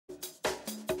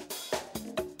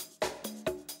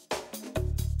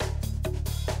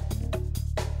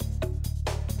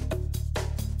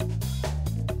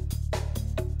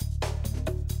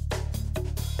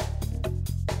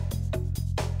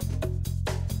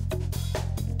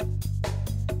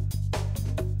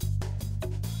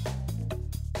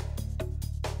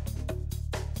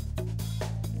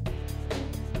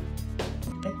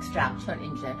extraction,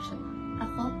 injection.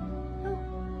 Ako, no,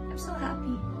 I'm so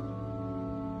happy.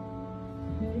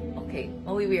 Okay,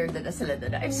 mawi-weird na sila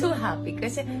doon. I'm so happy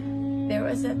kasi there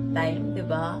was a time, di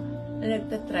ba, na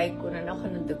nagtatry ko na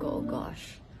ako ng dugo. Oh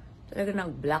gosh, talaga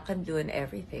ng black and blue and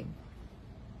everything.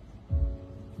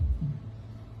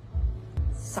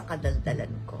 Sa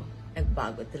kadaldalan ko,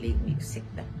 nagbago tuloy yung music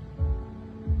na.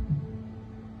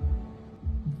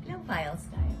 Ilang files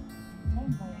tayo?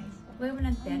 10 files. Gawin mo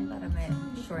ng 10 para may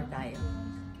sure tayo.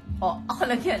 Oh, ako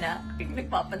lang yan ha.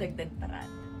 Nagpapadagdag paraan.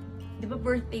 Di ba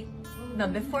birthday? No,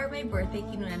 before my birthday,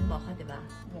 kinunan mo ako, di ba?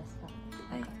 Yes, pa.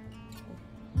 Ay.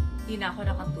 Hindi na ako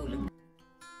nakatulog.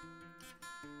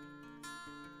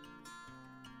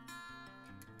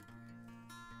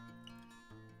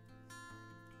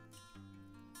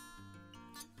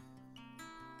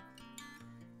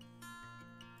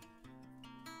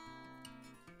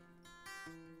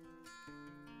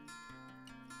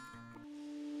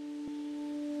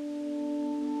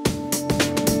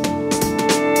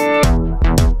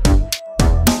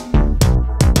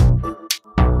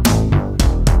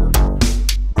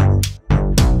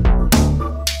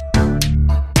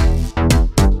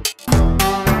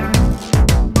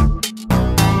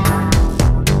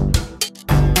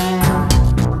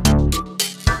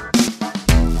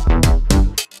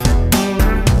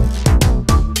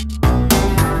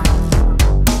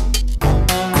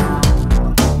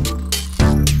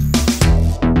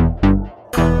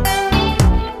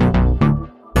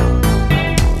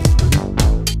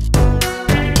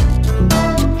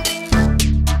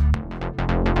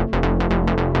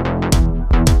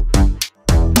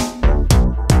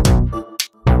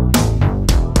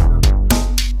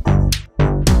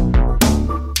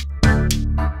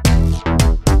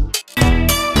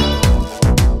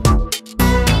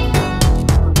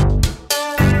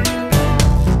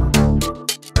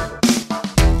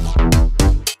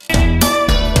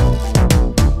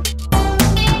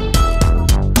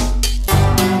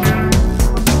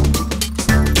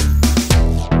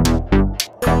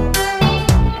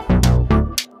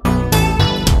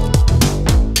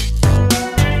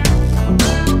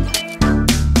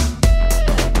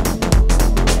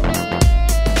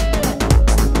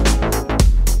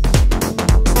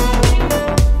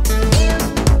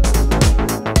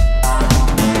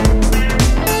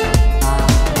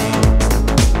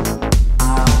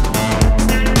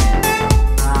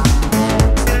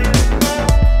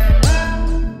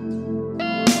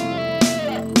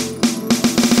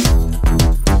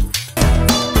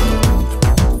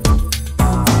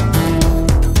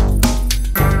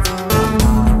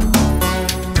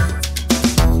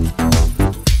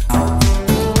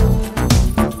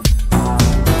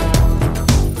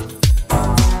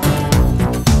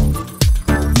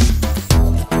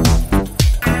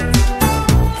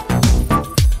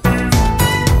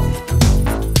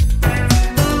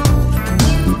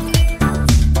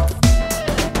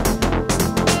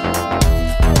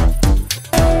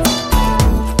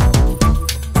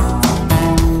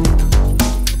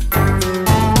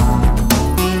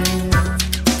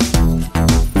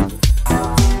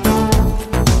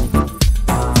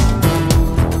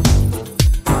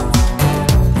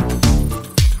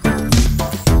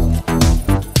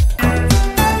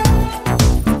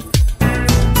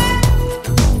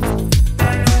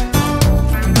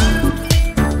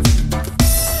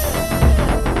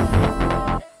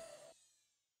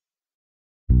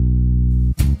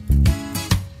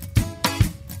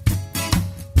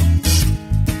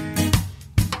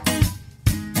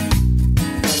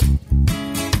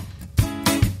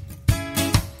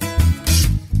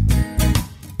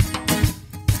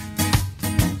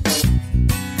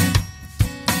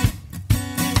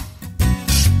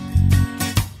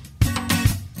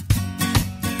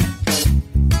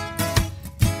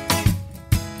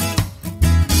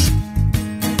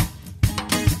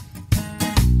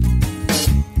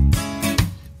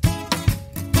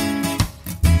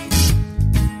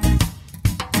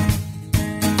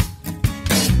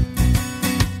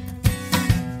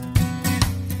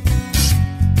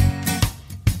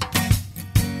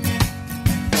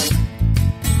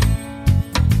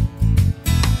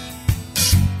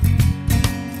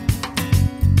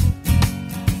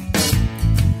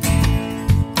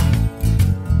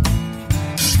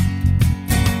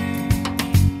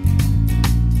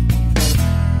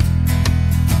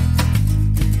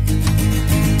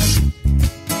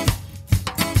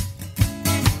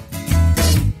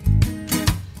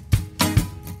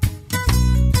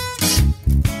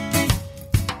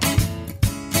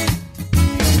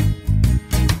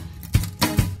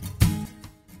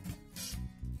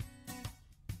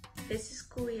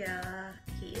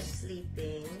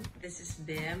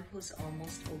 Bim, who's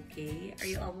almost okay. Are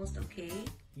you almost okay?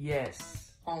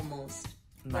 Yes. Almost.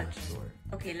 Not sure.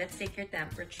 Okay, let's take your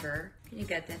temperature. Can you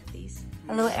get that, please?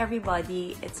 Hello,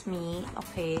 everybody. It's me.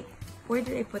 Okay. Where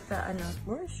did I put the, ano?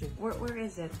 Where is she? Where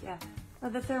is it? Yeah. Oh,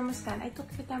 the thermoscan. I took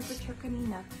your temperature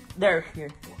kanina. There, here.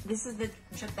 This is the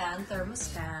Japan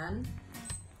thermoscan.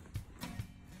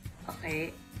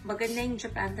 Okay. Maganda yung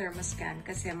Japan thermoscan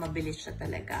kasi mabilis siya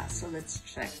talaga. So, let's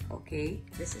check, okay?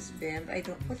 This is Bim.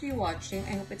 What are you watching?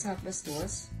 I hope it's not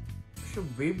bastos. It's a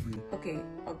baby. Okay.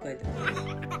 Oh, good.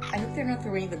 I hope they're not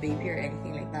throwing the baby or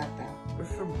anything like that,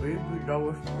 It's a baby that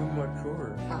was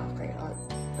premature. Okay. Oh,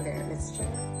 there. Let's check.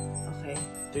 Okay.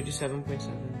 37.7.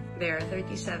 There,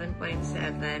 37.7,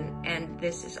 and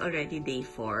this is already day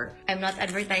 4. I'm not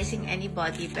advertising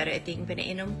anybody, pero ito yung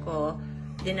pinainom ko.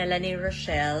 Dinala ni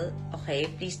Rochelle. Okay,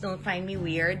 please don't find me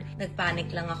weird.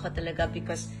 Nagpanic lang ako talaga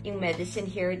because yung medicine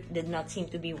here did not seem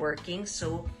to be working.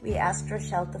 So, we asked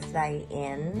Rochelle to fly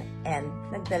in and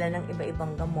nagdala ng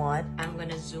iba-ibang gamot. I'm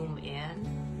gonna zoom in.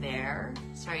 There.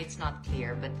 Sorry, it's not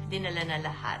clear, but dinala na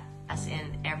lahat. As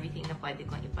in, everything na pwede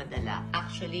kong ipadala.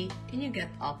 Actually, can you get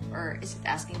up? Or is it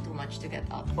asking too much to get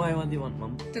up? Why? What do you want,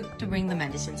 Mom? To bring the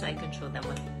medicine so I can show them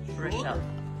what Rochelle.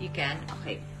 You can?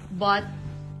 Okay. But,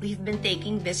 we've been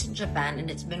taking this in Japan and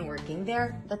it's been working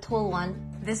there. That whole one.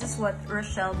 This is what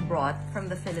Rochelle brought from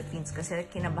the Philippines kasi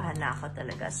kinabahan na ako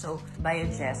talaga. So,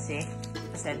 biogesic.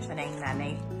 Pasensya na yung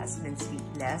nanay has been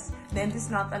sleepless. Then,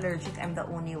 this not allergic. I'm the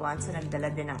only one. So,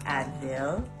 nagdala din ng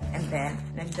Advil. And then,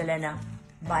 nagdala ng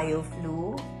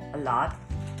BioFlu, a lot.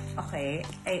 Okay,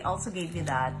 I also gave you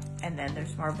that. And then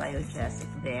there's more biogesic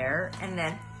there. And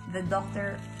then the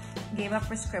doctor gave a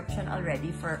prescription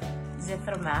already for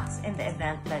Zithromax in the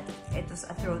event that it was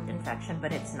a throat infection,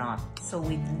 but it's not. So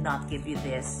we did not give you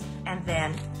this. And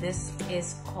then this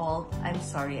is called, I'm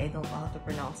sorry, I don't know how to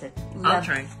pronounce it. I'll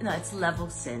try. No, it's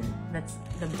Levosin. That's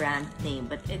the brand name.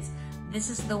 But this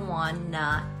is the one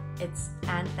na it's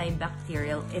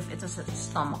antibacterial if it was a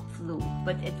stomach flu,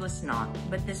 but it was not.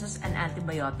 But this is an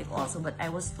antibiotic also, but I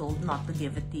was told not to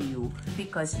give it to you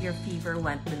because your fever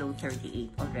went below 38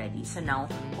 already. So now,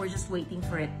 we're just waiting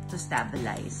for it to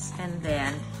stabilize. And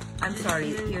then, I'm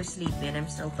sorry, you're sleeping, I'm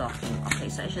still talking. Okay,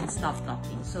 so I should stop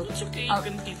talking. So It's okay, you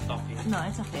can keep talking. No,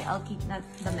 it's okay. I'll keep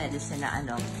the medicine na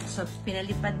ano. So,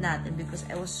 pinalipad natin because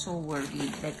I was so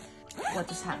worried, like, what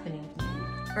is happening to me.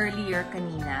 Earlier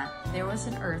kanina, there was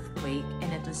an earthquake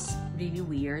and it was really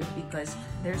weird because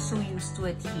they're so used to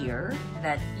it here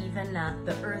that even na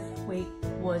the earthquake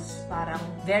was parang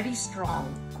very strong.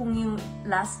 Kung yung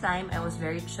last time I was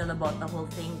very chill about the whole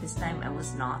thing, this time I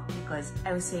was not because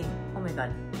I was saying, oh my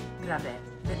god, grabe,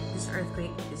 this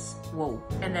earthquake is whoa.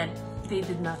 And then they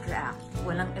did not react.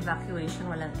 Walang evacuation,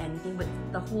 walang anything, but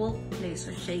the whole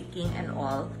place was shaking and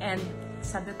all. And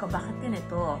sabi ko, bakit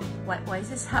ganito? Why is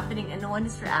this happening? And no one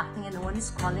is reacting and no one is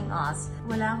calling us.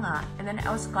 Wala nga. And then I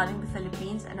was calling the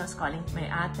Philippines and I was calling my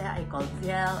ate, I called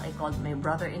Viel, I called my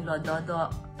brother-in-law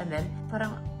Dodo, and then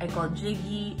parang I called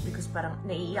Jiggy because parang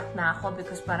naiiyak na ako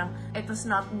because parang it was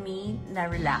not me na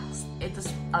relaxed. It was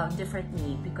a different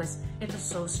me because it was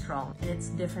so strong. And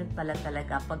it's different pala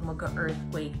talaga pag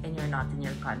mag-earthquake and you're not in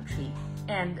your country.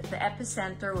 And the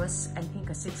epicenter was, I think,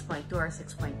 a 6.2 or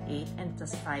 6.8 and it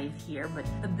was 5 here. But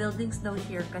the buildings down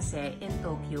here kasi in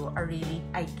Tokyo are really,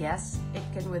 I guess, it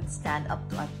can withstand up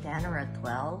to a 10 or a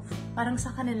 12. Parang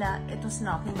sa kanila, it was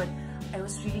nothing, but I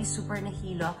was really super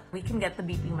nahilo. We can get the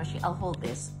BP machine. I'll hold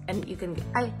this. And you can get,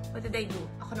 ay, what did I do?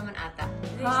 Ako naman ata.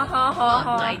 No,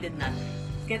 I did not.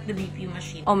 Get the BP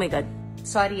machine. Oh my God.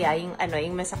 Sorry yung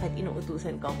masakit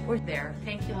inuutusan ko. We're there.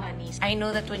 Thank you, honey. I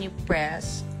know that when you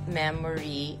press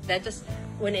memory, that just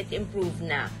when it improved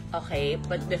na. Okay?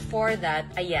 But before that,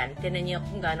 ayan, tinan niyo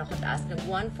kung gaano kataas.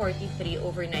 Nag-143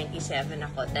 over 97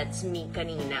 ako. That's me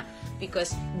kanina.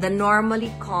 Because the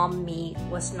normally calm me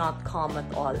was not calm at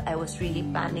all. I was really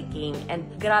panicking and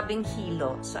grabing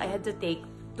hilo. So I had to take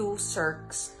 2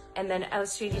 circs. And then I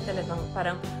was really talagang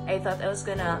parang, I thought I was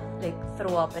gonna like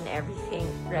throw up and everything.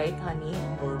 Right, honey?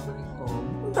 Normally calm.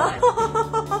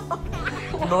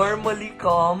 Normally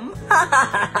calm?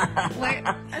 Why?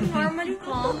 I'm normally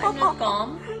calm. I'm not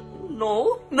calm.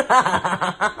 No.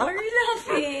 Why are you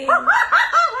laughing?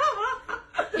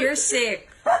 You're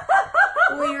sick.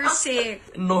 Oh, you're sick.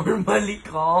 Normally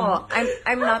calm. Oh,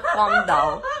 I'm not calm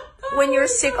daw. When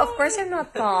you're sick, of course I'm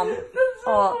not calm.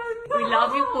 Oh, we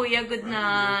love you, Kuya. Good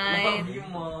night. Love you,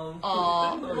 Mom.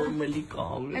 Oh, Normally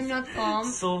calm. I'm not calm.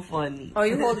 So funny. Oh,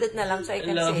 you hold it na lang so I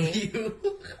can Love say. you.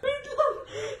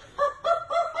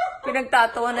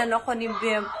 Pinagtatawanan ako ni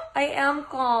Bim. I am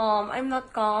calm. I'm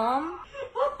not calm.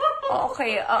 Oh,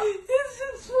 okay. This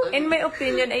is so In my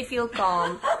opinion, I feel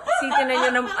calm. Sitin na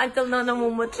nyo until na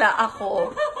namumutla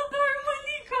ako.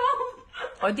 Normally calm.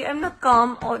 O, di I'm not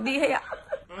calm. O, di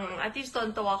at least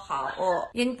tontawa ka. O,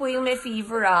 yun po yung may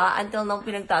fever until nang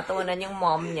pinagtatawanan yung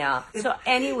mom niya. So,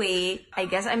 anyway, I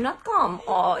guess I'm not calm.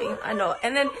 O, yung ano.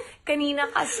 And then, kanina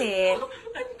kasi...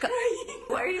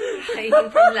 Why are you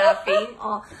crying from laughing?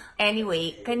 Oh,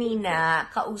 anyway, kanina,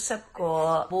 kausap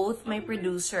ko both my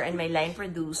producer and my line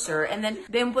producer. And then,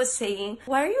 Bim was saying,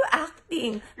 why are you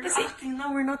acting? Kasi acting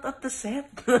na, we're not at the set.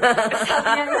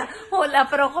 Sabi niya, wala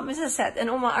pa raw kami sa set.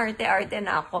 And umaarte-arte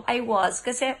na ako. I was,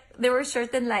 kasi there were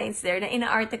certain lines there na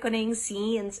inaarte ko na yung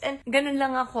scenes. And ganun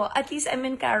lang ako. At least I'm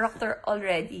in character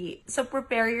already. So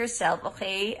prepare yourself,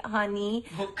 okay, honey?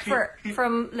 Okay.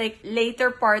 From like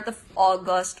later part of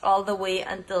August all the way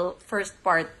until first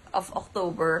part of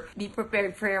October, be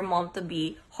prepared for your mom to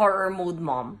be horror mode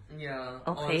mom. Yeah.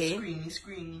 Okay.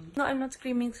 Screaming. No, I'm not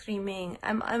screaming.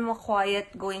 I'm a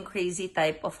quiet, going crazy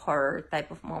type of horror type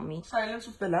of mommy. Silence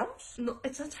of the Lambs? No,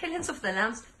 it's not Silence of the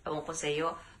Lambs. Ewan ko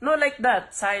sa'yo. No, like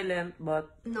that. Silent, but...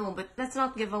 No, but let's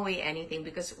not give away anything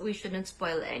because we shouldn't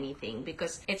spoil anything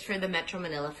because it's for the Metro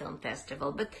Manila Film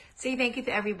Festival. But say thank you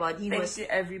to everybody who Thanks to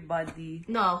everybody.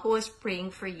 who was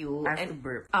praying for you. I have to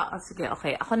burp. Sige,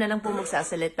 okay. Ako na lang po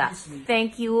magsasalita.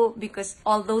 Thank you because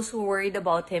all those who worried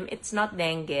about him, it's not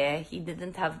dengue. He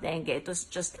didn't have dengue. It was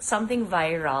just something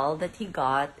viral that he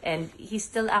got and he's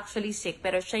still actually sick.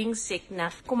 Pero siya yung sick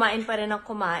na kumain pa rin ng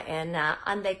kumain na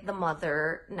unlike the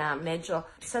mother na medyo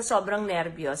sa sobrang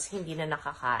nervyos, hindi na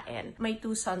nakakain. My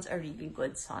 2 sons are really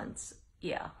good sons.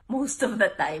 Yeah, most of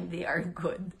the time they are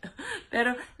good.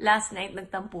 Pero last night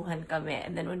nagtampuhan kami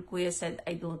and then when Kuya said,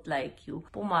 I don't like you,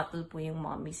 pumatol po yung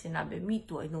mommy. Sinabi, me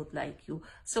too, I don't like you.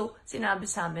 So sinabi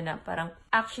sa amin na parang,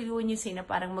 actually when you say na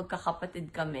parang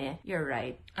magkakapatid kami, you're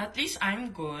right. At least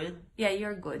I'm good. Yeah,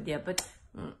 you're good, yeah, but...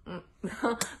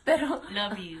 Pero...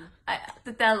 Love you.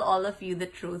 To tell all of you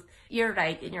the truth, you're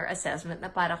right in your assessment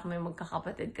na para kami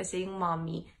magkakapatid kasi yung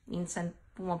mommy minsan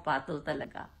pumapatol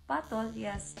talaga. Patol,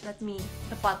 yes, that's me.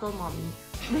 The patol mommy.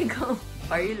 Like,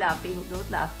 are you laughing? Don't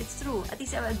laugh. It's true. At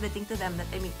least I'm admitting to them that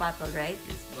I make patol, right?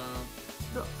 Yes,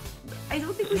 ma'am. I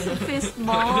don't think we should fist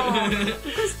mom.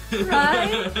 Because,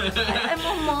 right? I'm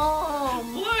a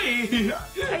mom. Why?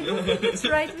 I don't think it's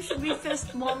right we should be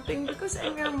fist momping because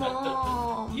I'm your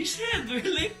mom. You said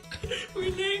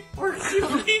We're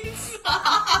siblings.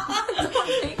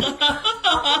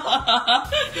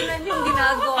 Tingnan yung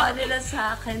ginagawa nila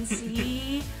sa akin,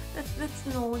 see? That's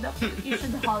no, you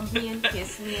should hug me and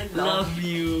kiss me and love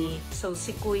you. So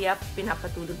si Kuya,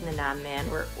 pinapatulog na namin.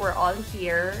 We're all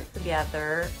here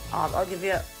together. I'll give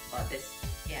you this.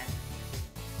 Yeah.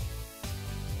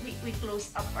 We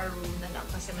close up our room na lang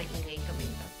kasi maingay kami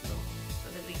tatlo. So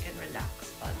that we can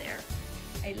relax there.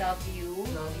 I love you.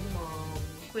 Love you, Mom.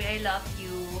 Kuya, I love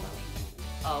you.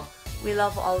 Oh, we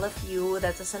love all of you.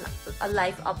 That's just a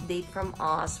life update from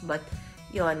us. But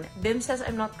yon, Bim says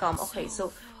I'm not calm. Okay,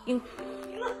 so yung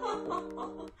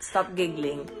stop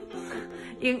giggling.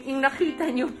 Yung nakita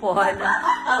niyo po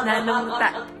na nung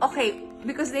okay,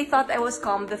 because they thought I was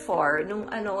calm before nung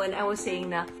when I was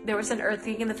saying na there was an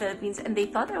earthquake in the Philippines and they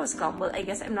thought I was calm. Well, I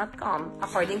guess I'm not calm.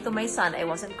 According to my son, I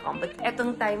wasn't calm. But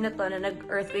etong time na to na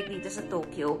nag-earthquake dito sa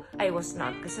Tokyo, I was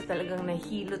not kasi talagang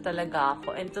nahilo talaga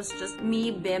ako. And it was just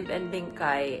me, Bim, and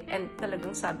Bingkay. And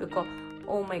talagang sabi ko,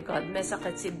 oh my God, may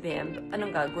sakit si Bim. Anong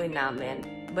gagawin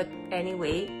namin? But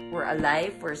anyway, we're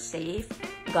alive, we're safe.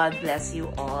 God bless you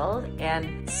all.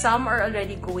 And some are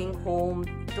already going home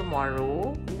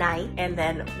tomorrow night. And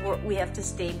then we have to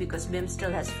stay because Bim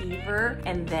still has fever.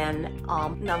 And then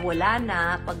nawala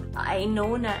na. Pag I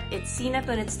know na it's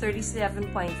sinaton, it's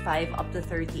 37.5 up to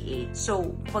 38.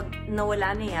 So pag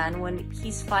nawala na yan, when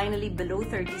he's finally below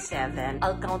 37,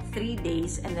 I'll count 3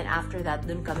 days. And then after that,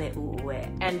 dun kami uuwi.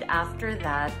 And after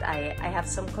that, I have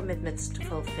some commitments to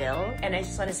fulfill. And I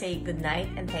just want to say good night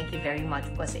and thank you very much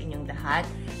po sa inyong lahat.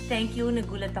 Thank you.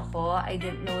 Nagulat ako. I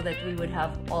didn't know that we would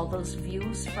have all those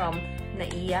views from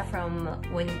Naiya from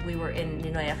when we were in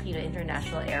AQUINO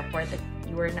International Airport that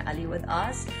you were naali with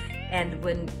us. And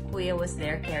when Kuya was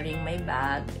there carrying my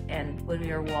bag and when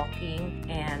we were walking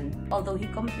and although he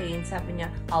complained, sabi niya,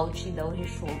 ouchie daw his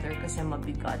shoulder kasi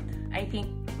mabigat. I think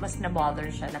mas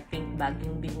na-bother siya na pink bag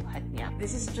yung binuhat niya.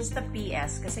 This is just a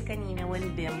PS kasi kanina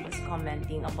when Bim was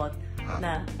commenting about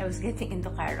na I was getting into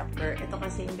character, ito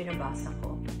kasi yung binabasa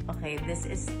ko. Okay, this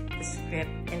is the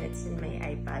script and it's in my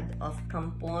iPad of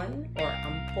Kampon or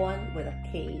Ampon with a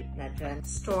K na dyan.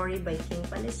 Story by King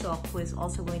Palisok, who is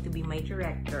also going to be my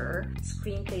director.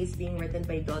 Screenplay is being written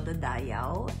by Dodo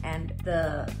Dayao and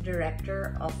the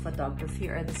director of photography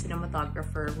or the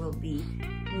cinematographer will be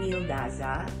Neil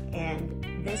Daza, and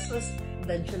this was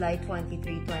the July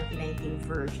 23, 2019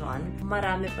 version.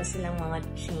 Marami pa silang mga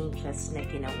changes na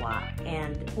ginawa,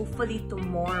 and hopefully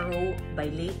tomorrow by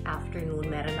late afternoon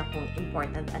meron akong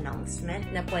important announcement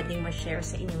na pwedeng ma-share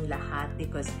sa inyong lahat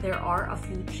because there are a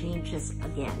few changes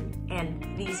again, and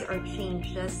these are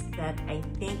changes that I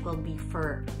think will be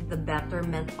for the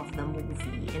betterment of the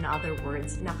movie. In other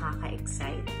words,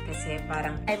 nakaka-excite kasi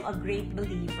parang I'm a great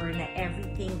believer na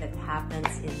everything that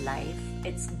happens in life,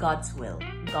 it's God's will.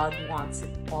 God wants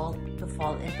it all to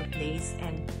fall into place,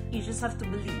 and you just have to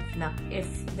believe na if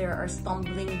there are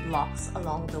stumbling blocks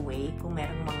along the way, kung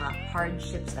merong mga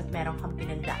hardships at merong kang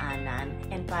pinagdaanan,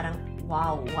 and parang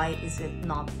wow, why is it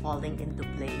not falling into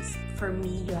place? For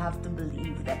me, you have to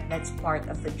believe that that's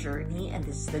part of the journey, and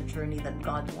this is the journey that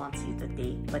God wants you to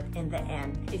take. But in the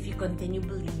end, if you continue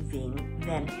believing,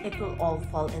 then it will all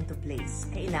fall into place.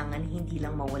 Kailangan hindi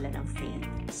lang mawala ng faith.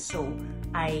 So,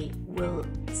 I will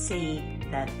say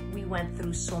that we went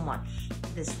through so much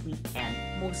this weekend.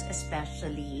 Most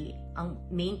especially, ang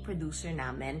main producer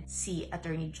namin, si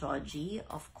Attorney Georgie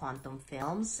of Quantum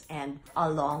Films, and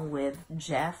along with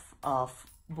Jeff of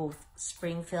both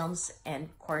Spring Films and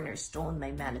Cornerstone,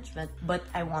 my management. But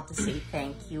I want to say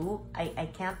thank you. I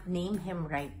can't name him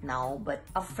right now, but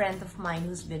a friend of mine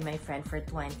who's been my friend for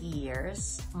 20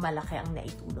 years, malaki ang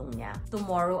naitulong niya.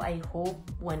 Tomorrow, I hope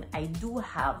when I do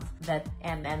have that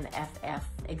MMFF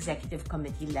Executive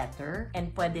Committee letter,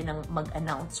 and pwede nang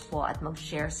mag-announce po at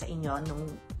mag-share sa inyo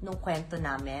nung kwento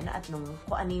namin at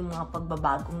kung ano yung mga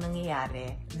pagbabagong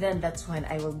nangyayari, then that's when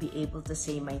I will be able to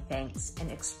say my thanks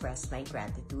and express my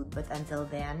gratitude. But until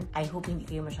then, I hope hindi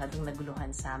kayo masyadong naguluhan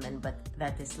sa amin, but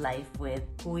that is life with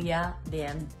Kuya,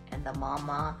 Bim, and the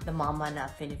mama. The mama na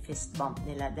fist bump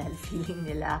nila dahil feeling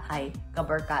nila ay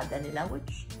kabarkada nila,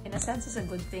 which in a sense is a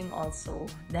good thing also.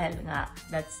 Dahil nga,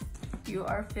 you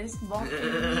are fist bumping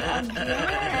me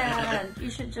again. You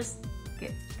should just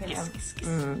kiss.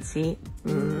 See?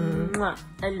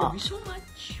 I love you so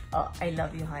much. Oh, I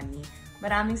love you, honey.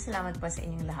 Maraming salamat po sa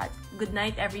inyong lahat. Good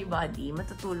night, everybody.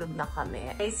 Matutulog na kami.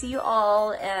 I see you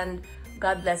all, and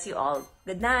God bless you all.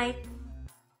 Good night!